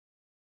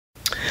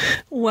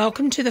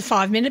Welcome to the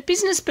 5-Minute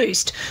Business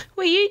Boost,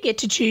 where you get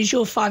to choose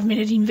your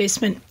 5-minute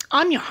investment.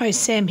 I'm your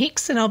host, Sam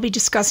Hicks, and I'll be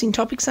discussing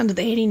topics under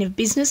the heading of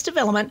business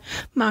development,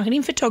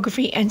 marketing,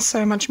 photography, and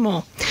so much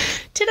more.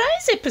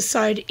 Today's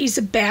episode is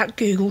about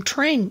Google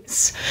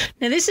Trends.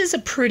 Now, this is a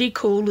pretty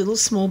cool little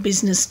small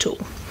business tool.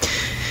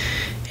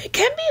 It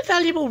can be a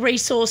valuable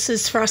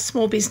resource for us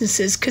small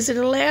businesses because it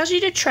allows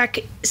you to track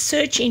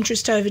search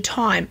interest over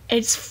time.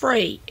 It's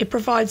free. It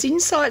provides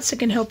insights that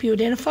can help you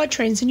identify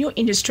trends in your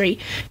industry,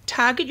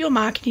 target your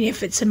marketing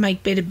efforts, and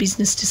make better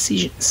business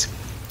decisions.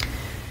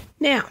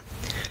 Now,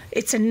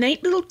 it's a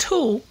neat little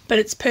tool, but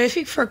it's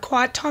perfect for a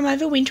quiet time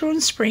over winter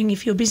and spring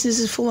if your business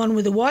is full on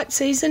with a white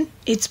season,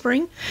 it's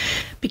spring,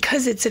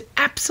 because it's an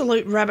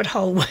absolute rabbit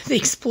hole worth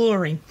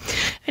exploring.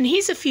 And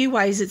here's a few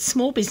ways that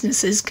small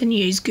businesses can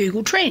use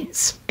Google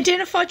Trends.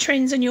 Identify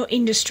trends in your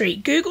industry.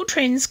 Google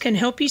Trends can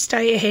help you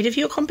stay ahead of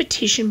your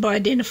competition by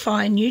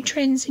identifying new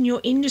trends in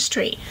your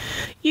industry.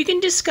 You can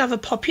discover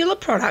popular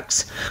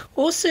products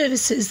or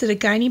services that are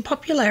gaining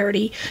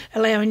popularity,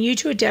 allowing you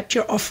to adapt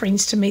your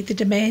offerings to meet the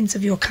demands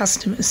of your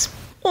customers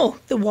or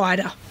the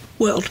wider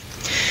world.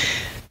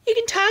 You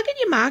can target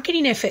your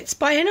marketing efforts.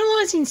 By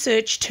analysing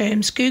search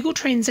terms, Google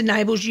Trends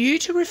enables you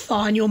to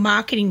refine your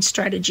marketing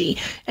strategy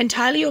and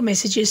tailor your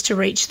messages to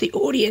reach the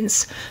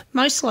audience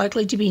most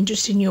likely to be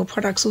interested in your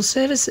products or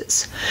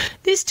services.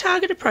 This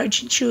target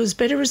approach ensures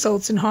better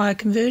results and higher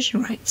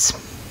conversion rates.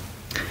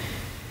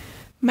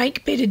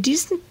 Make better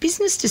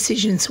business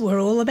decisions.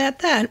 We're all about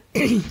that.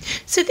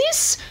 So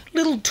this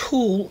little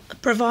tool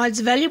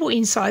provides valuable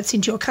insights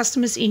into your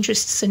customers'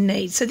 interests and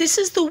needs. So this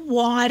is the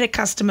wider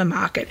customer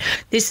market.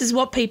 This is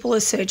what people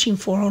are searching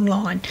for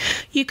online.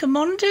 You can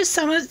monitor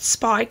some of the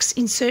spikes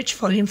in search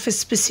volume for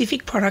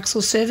specific products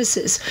or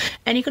services,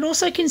 and you can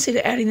also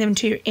consider adding them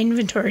to your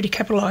inventory to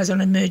capitalise on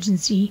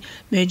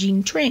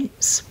emerging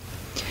trends.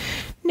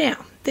 Now,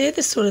 they're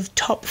the sort of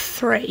top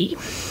three.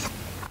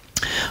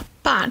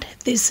 But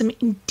there's some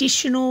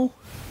additional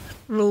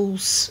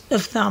rules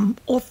of thumb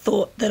or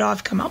thought that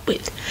I've come up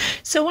with.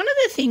 So one of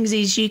the things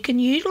is you can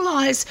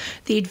utilise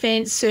the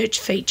advanced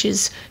search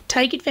features,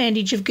 take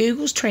advantage of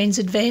Google's Trends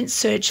advanced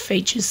search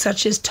features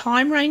such as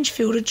time range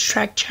filter to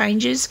track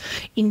changes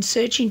in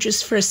search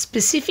interest for a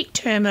specific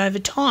term over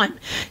time.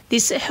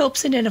 This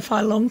helps identify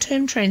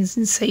long-term trends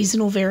and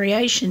seasonal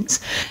variations.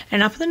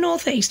 And up in the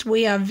northeast,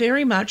 we are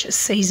very much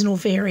seasonal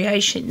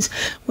variations.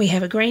 We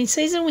have a green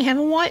season, we have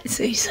a white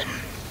season.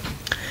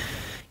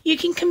 You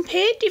can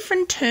compare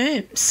different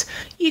terms.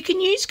 You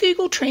can use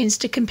Google Trends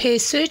to compare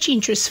search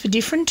interests for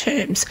different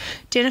terms,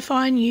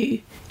 helping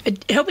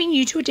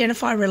you to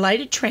identify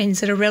related trends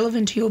that are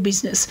relevant to your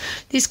business.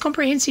 This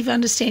comprehensive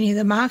understanding of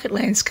the market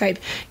landscape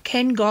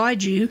can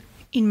guide you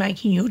in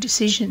making your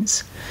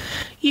decisions.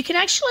 You can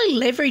actually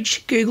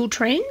leverage Google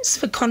Trends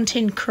for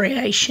content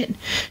creation.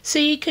 So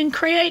you can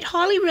create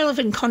highly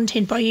relevant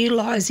content by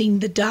utilising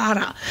the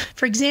data.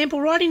 For example,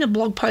 writing a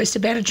blog post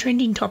about a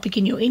trending topic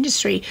in your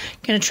industry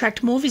can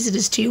attract more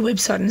visitors to your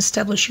website and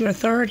establish your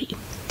authority.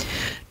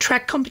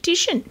 Track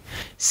competition.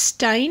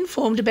 Stay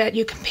informed about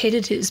your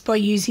competitors by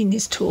using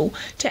this tool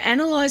to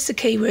analyse the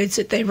keywords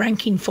that they're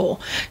ranking for.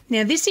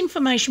 Now, this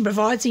information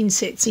provides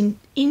insights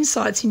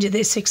into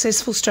their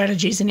successful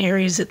strategies and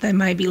areas that they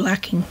may be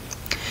lacking.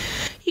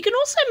 You can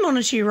also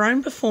monitor your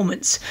own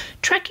performance.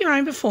 Track your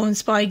own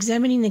performance by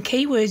examining the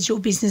keywords your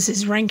business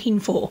is ranking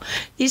for.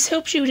 This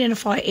helps you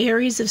identify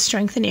areas of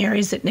strength and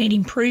areas that need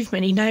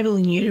improvement,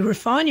 enabling you to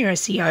refine your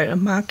SEO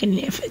and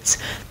marketing efforts.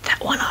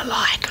 That one I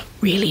like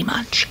really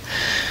much.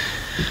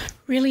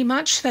 Really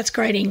much? That's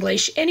great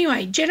English.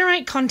 Anyway,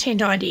 generate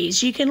content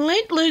ideas. You can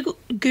let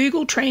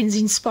Google Trends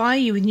inspire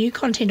you with new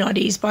content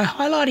ideas by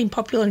highlighting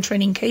popular and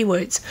trending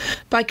keywords.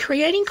 By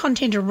creating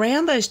content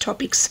around those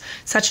topics,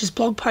 such as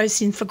blog posts,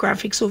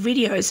 infographics, or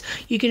videos,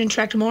 you can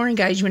attract more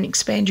engagement and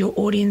expand your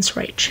audience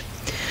reach.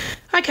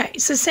 Okay,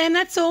 so Sam,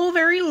 that's all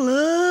very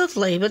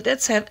lovely, but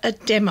let's have a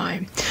demo.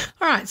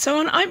 All right, so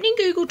on opening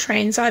Google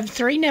Trends, I have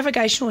 3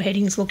 navigational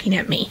headings looking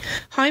at me: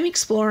 Home,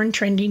 Explore, and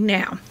Trending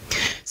Now.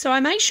 So I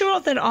make sure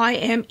that I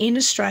am in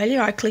Australia.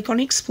 I click on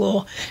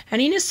Explore,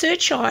 and in a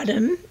search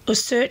item or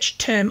search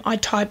term, I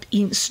type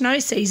in Snow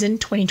Season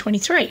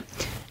 2023,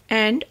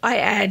 and I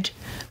add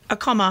a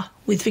comma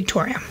with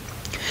Victoria.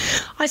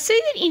 I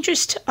see that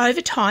interest over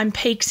time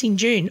peaks in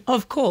June,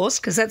 of course,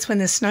 because that's when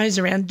the snow's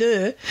around,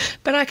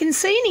 but I can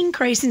see an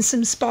increase in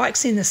some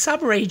spikes in the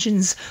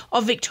sub-regions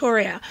of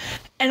Victoria,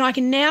 and I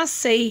can now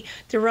see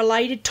the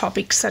related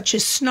topics such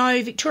as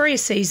snow, Victoria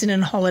season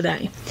and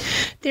holiday.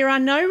 There are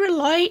no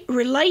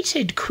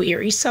related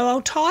queries, so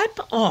I'll type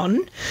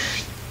on,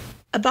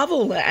 above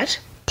all that,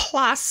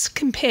 plus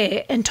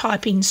compare and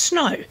type in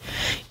snow.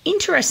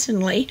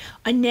 Interestingly,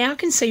 I now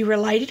can see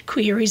related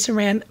queries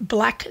around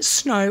black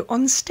snow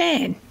on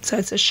Stan. So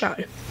it's a show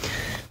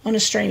on a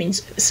streaming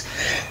service.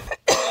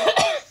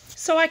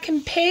 So I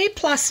compare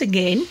plus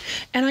again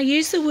and I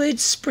use the word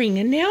spring,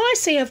 and now I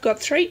see I've got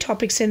 3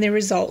 topics and their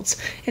results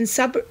and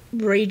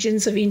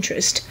sub-regions of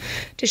interest.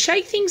 To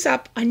shake things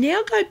up, I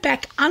now go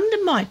back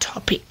under my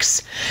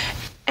topics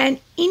And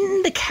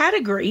in the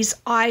categories,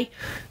 I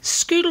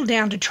scootled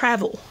down to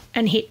travel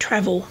and hit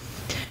travel.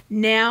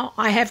 Now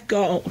I have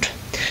gold.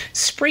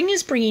 Spring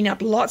is bringing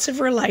up lots of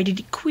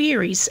related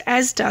queries,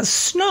 as does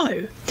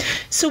snow.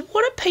 So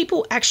what are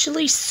people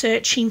actually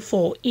searching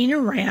for in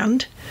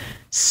around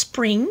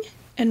spring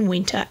and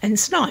winter and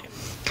snow?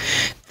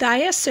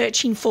 They are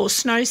searching for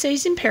snow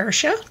season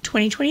Perisher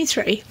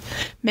 2023,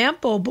 Mount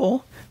Baw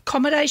Baw,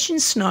 accommodation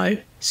snow,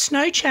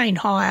 snow chain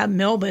hire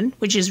Melbourne,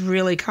 which is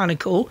really kind of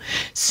cool,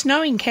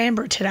 snow in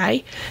Canberra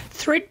today,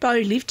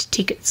 Thredbo lift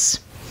tickets.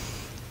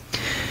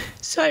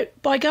 So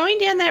by going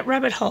down that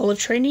rabbit hole of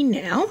trending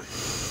now,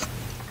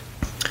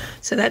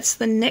 so that's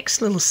the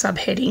next little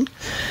subheading,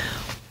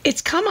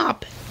 it's come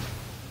up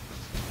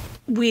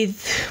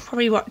with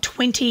probably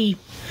 20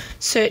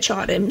 search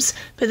items,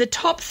 but the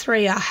top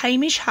 3 are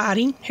Hamish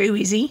Harding, who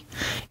is he,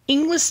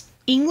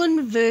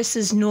 England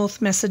versus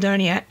North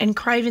Macedonia, and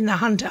Craven the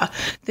Hunter,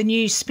 the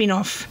new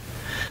spin-off.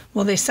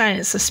 Well, they're saying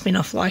it's a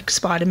spin-off like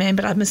Spider-Man,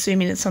 but I'm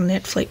assuming it's on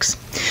Netflix.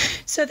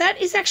 So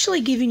that is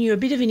actually giving you a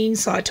bit of an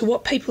insight to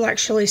what people are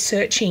actually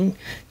searching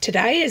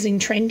today as in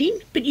trending.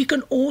 But you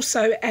can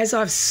also, as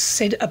I've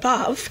said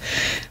above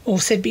or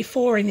said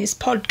before in this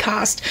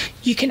podcast,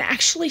 you can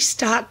actually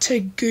start to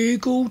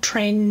Google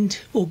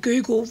trend or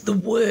Google the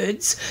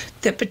words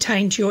that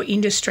pertain to your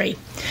industry.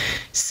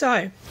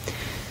 So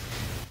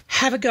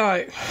have a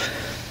go.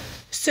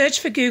 Search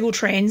for Google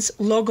Trends,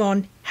 log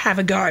on, have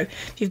a go.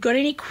 If you've got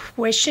any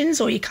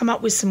questions or you come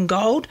up with some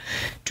gold,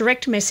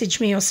 direct message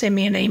me or send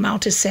me an email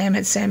to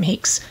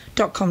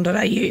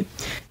sam@samhicks.com.au.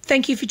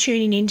 Thank you for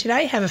tuning in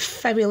today. Have a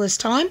fabulous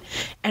time,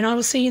 and I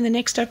will see you in the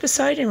next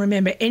episode. And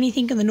remember,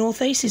 anything in the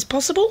Northeast is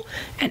possible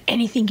and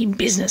anything in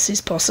business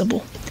is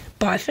possible.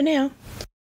 Bye for now.